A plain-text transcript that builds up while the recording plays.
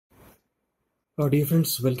Dear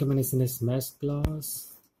friends, welcome in SNS Math class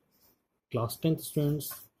 10th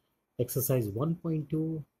students, exercise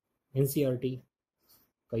 1.2 NCERT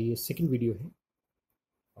का ये second video है।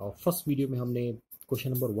 और first video में हमने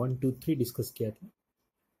क्वेश्चन नंबर 1, 2, 3 डिस्कस किया था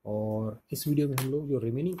और इस वीडियो में हम लोग जो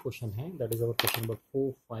रिमेनिंग क्वेश्चन है that is our question number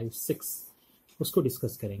 4, 5, 6 उसको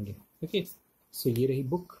डिस्कस करेंगे। ओके, सो ये रही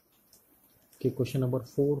बुक के क्वेश्चन नंबर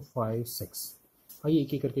 4, 5, 6। आइए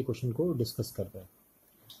एक एक करके क्वेश्चन को डिस्कस करते हैं।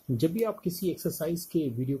 जब भी आप किसी एक्सरसाइज के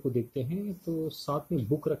वीडियो को देखते हैं तो साथ में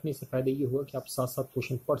बुक रखने से फ़ायदा ये होगा कि आप साथ साथ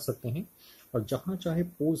क्वेश्चन पढ़ सकते हैं और जहाँ चाहे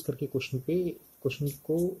पोज करके क्वेश्चन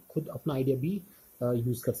को खुद अपना आइडिया भी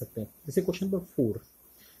यूज़ कर सकते हैं। जैसे क्वेश्चन नंबर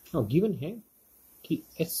 4 गिवन है कि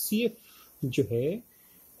एचसीएफ जो है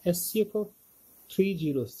एचसीएफ ऑफ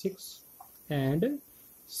 306 एंड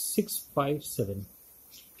 657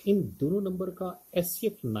 इन दोनों नंबर का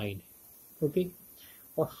एचसीएफ 9 है। ओके,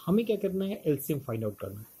 और हमें क्या करना है, एलसीएम फाइंड आउट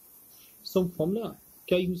करना है। सो हम फॉर्मूला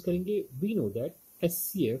क्या यूज करेंगे, we know that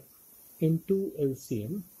HCF into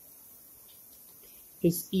LCM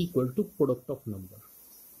is equal to product of number,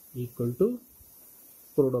 equal to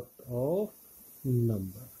product of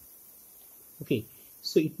number. Okay,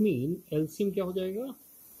 so it mean LCM क्या हो जाएगा,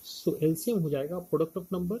 सो एलसीएम हो जाएगा product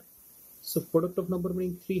of number. So product of number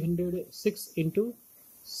meaning 306 into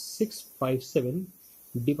 657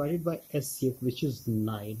 divided by HCF which is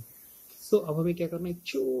 9। सो अब हमें क्या करना है,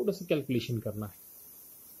 छोटा सा कैलकुलेशन करना है,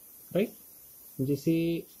 राइट। जैसे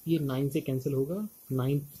ये 9 से कैंसिल होगा,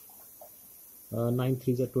 9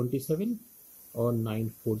 3 जा 27 और 9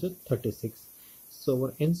 4 जा 36। सो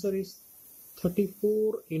our answer is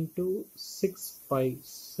 34 into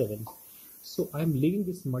 657। So I am leaving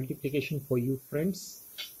this multiplication for you friends.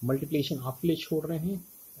 Multiplication आपके लिए छोड़ रहे हैं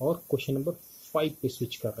और क्वेश्चन नंबर 5 पे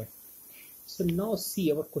स्विच कर रहे हैं। So now see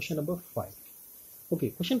our question number 5. Okay,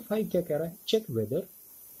 question 5 क्या कह रहा है, check whether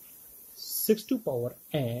 6 to power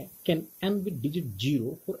a can end with digit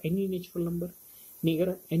 0 for any natural number। नहीं,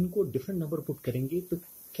 अगर n को डिफरेंट नंबर पुट करेंगे तो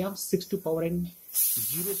क्या 6 to power n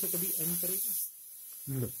 0 से कभी end करेगा?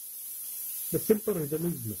 No. The simple reason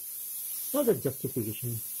is no. Now the justification,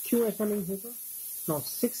 क्यों ऐसा नहीं होगा? Now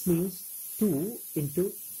 6 means 2 into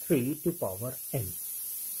 3 to power n.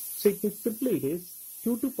 So it means simply it is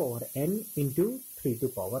 2 to power n into 3 to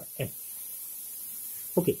power n।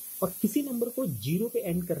 Okay, और किसी number को 0 पे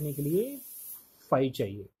and करने के लिए 5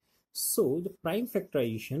 चाहिए। सो द प्राइम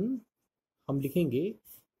फैक्टराइजेशन हम लिखेंगे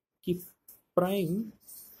कि प्राइम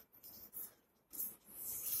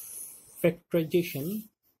फैक्टराइजेशन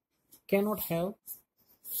कैनॉट हैव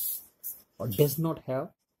और does not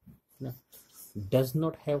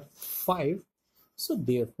have 5, so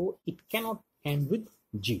therefore it cannot and with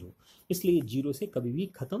 0। इसलिए 0 से कभी भी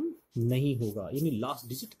खत्म नहीं होगा, यानी लास्ट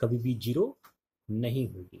डिजिट कभी भी 0 नहीं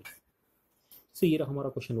होगी। सो ये रहा हमारा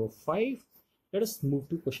question number 5। Let us move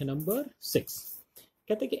to question number 6।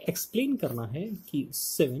 कहते हैं कि एक्सप्लेन करना है कि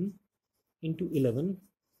 7 इंटू 11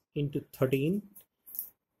 इंटू 13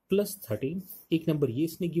 प्लस 13, एक नंबर ये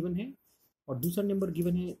इसने गिवन है और दूसरा नंबर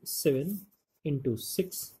गिवन है 7 into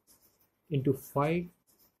 6 into 5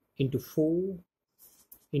 into 4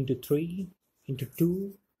 into 3 into 2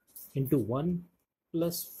 into 1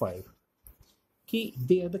 plus 5 कि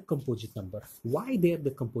they are the composite number। Why they are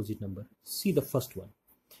the composite number? See the first one,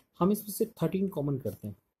 हम इसमें से 13 कॉमन करते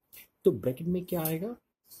हैं तो ब्रैकेट में क्या आएगा,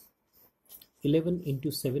 11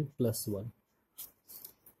 into 7 plus 1,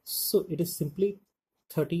 so it is simply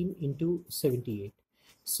 13 into 78।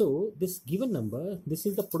 so this given number, this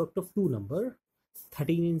is the product of two number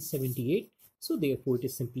 13 and 78, so therefore it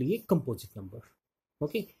is simply a composite number।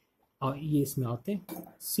 okay, ये इसमें आते हैं।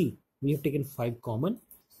 सी we have taken 5 common,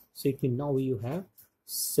 so it mean now you have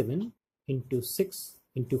 7 into 6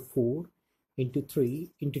 into 4 into 3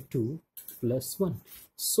 into 2 plus 1।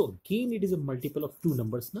 So again it is a multiple of two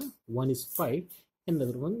numbers ना, one is 5 and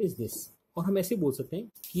other one is this. और हम ऐसे बोल सकते हैं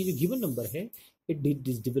कि ये जो गिवन नंबर है इट इज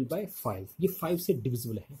डिविजिबल बाय 5, ये 5 से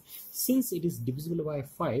डिविजिबल है। Since it is divisible by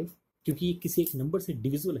 5, क्योंकि ये किसी एक नंबर से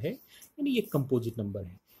डिविजिबल है यानी ये कंपोजिट नंबर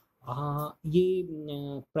है। ये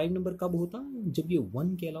प्राइम नंबर कब होता है, जब ये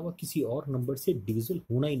 1 के अलावा किसी और नंबर से डिविजिबल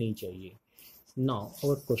होना ही नहीं चाहिए। Now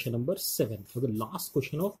our question number 7 for the last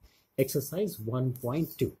question of exercise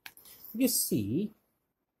 1.2। you see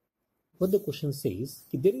what the question says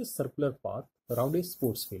कि there is a circular path around a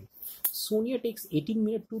sports field. Sonia takes 18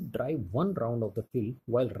 minutes to drive one round of the field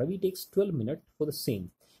while Ravi takes 12 minutes for the same.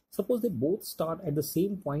 Suppose they both start at the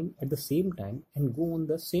same point at the same time and go on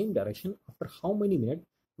the same direction. After how many minutes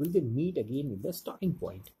will they meet again with the starting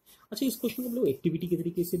point? अच्छा, इस question को हम लोग activity के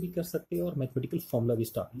तरीके से भी कर सकते हैं और मैथमेटिकल फॉर्मूला भी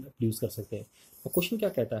यूज कर सकते हैं। तो क्वेश्चन क्या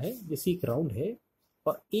कहता है, जैसे एक राउंड है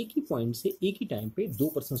और एक ही पॉइंट से एक ही टाइम पे 2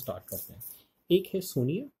 पर्सन स्टार्ट करते हैं। एक है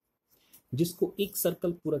सोनिया जिसको एक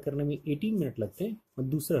सर्कल पूरा करने में 18 मिनट लगते हैं, और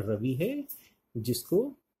दूसरा रवि है जिसको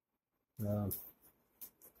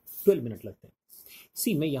 12 मिनट लगते हैं।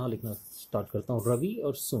 सी मैं यहाँ लिखना स्टार्ट करता हूँ, रवि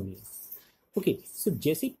और सोनिया। ओके, सो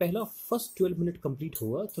जैसे ही पहला फर्स्ट 12 मिनट कंप्लीट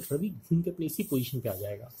हुआ तो रवि घूम के अपनी इसी पोजीशन पे आ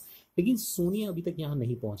जाएगा, लेकिन सोनिया अभी तक यहाँ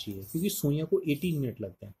नहीं पहुंची है क्योंकि सोनिया को 18 मिनट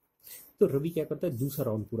लगते हैं। तो रवि क्या करता है, दूसरा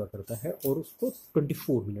राउंड पूरा करता है और उसको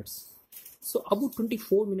 24 मिनट्स। सो अब वो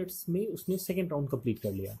 24 मिनट्स में उसने सेकेंड राउंड कंप्लीट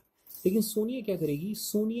कर लिया। लेकिन सोनिया क्या करेगी,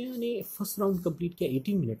 सोनिया ने फर्स्ट राउंड कंप्लीट किया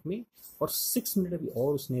 18 मिनट में और 6 मिनट अभी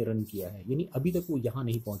और उसने रन किया है, यानी अभी तक वो यहाँ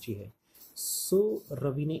नहीं पहुंची है। सो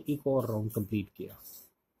रवि ने एक और राउंड कंप्लीट किया,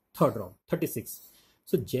 थर्ड राउंड 36।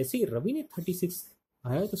 सो जैसे ही रवि ने 36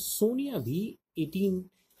 आया तो सोनिया भी 18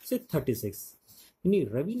 से 36, यानी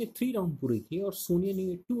रवि ने 3 राउंड पूरे किए और सोनिया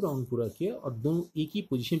ने 2 राउंड पूरा किया और दोनों एक ही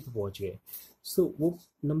पोजीशन पे पहुंच गए। सो वो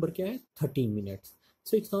नंबर क्या है, 13 minutes.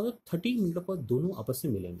 So it's not 13 minute बाद दोनों आपस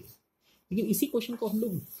में मिलेंगे। लेकिन इसी क्वेश्चन को हम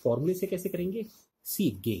लोग फॉर्मूले से कैसे करेंगे, सी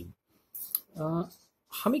गेम।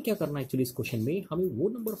 हमें क्या करना है एक्चुअली इस क्वेश्चन में, हमें वो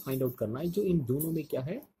नंबर फाइंड आउट करना है जो इन दोनों में क्या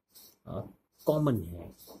है, कॉमन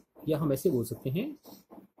है, या हम ऐसे बोल सकते हैं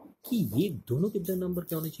कि ये दोनों कितने नंबर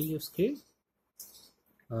क्या होने चाहिए उसके,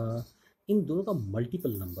 इन दोनों का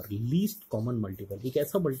multiple number, least common multiple, एक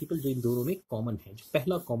ऐसा मल्टीपल जो इन दोनों में कॉमन है, जो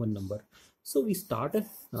पहला common number. So we start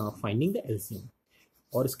finding the LCM,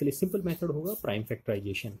 और इसके लिए सिंपल मेथड होगा प्राइम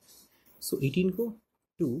फैक्टराइजेशन। सो 18 को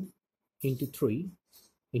 2 इंटू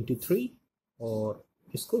 3 और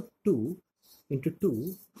इसको 2 into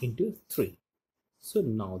 3। So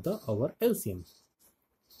now our LCM.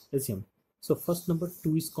 So first number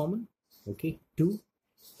 2 is common. Okay, 2.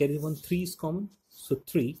 Here is one 3 is common. So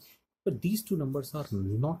 3. But these two numbers are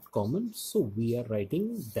not common. So we are writing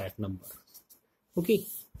that number. Okay.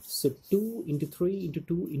 So 2 into 3 into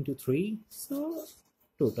 2 into 3. So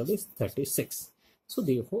total is 36. So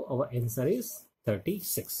therefore our answer is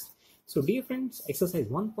 36. So dear friends, exercise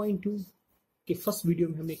 1.2 के first video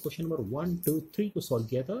में हमने question number 1, 2, 3 को solve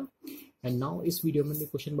किया था, and now इस video में हमने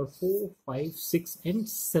question number 4, 5, 6 and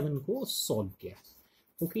 7 को सॉल्व किया।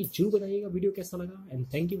 ओके, जो बताइएगा वीडियो कैसा लगा, and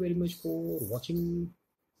thank you very much for watching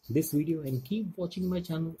this video and keep watching my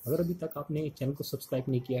channel. अगर अभी तक आपने चैनल को सब्सक्राइब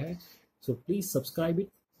नहीं किया है सो प्लीज सब्सक्राइब इट।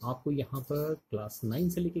 आपको यहाँ पर क्लास 9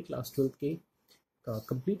 से लेके क्लास 12 के का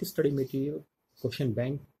complete study material, question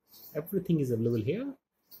bank, everything is available here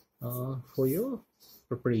for your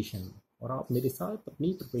preparation, और आप मेरे साथ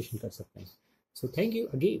अपनी प्रिपरेशन कर सकते हैं। So thank you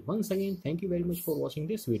again, once again, thank you very much for watching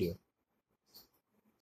this video.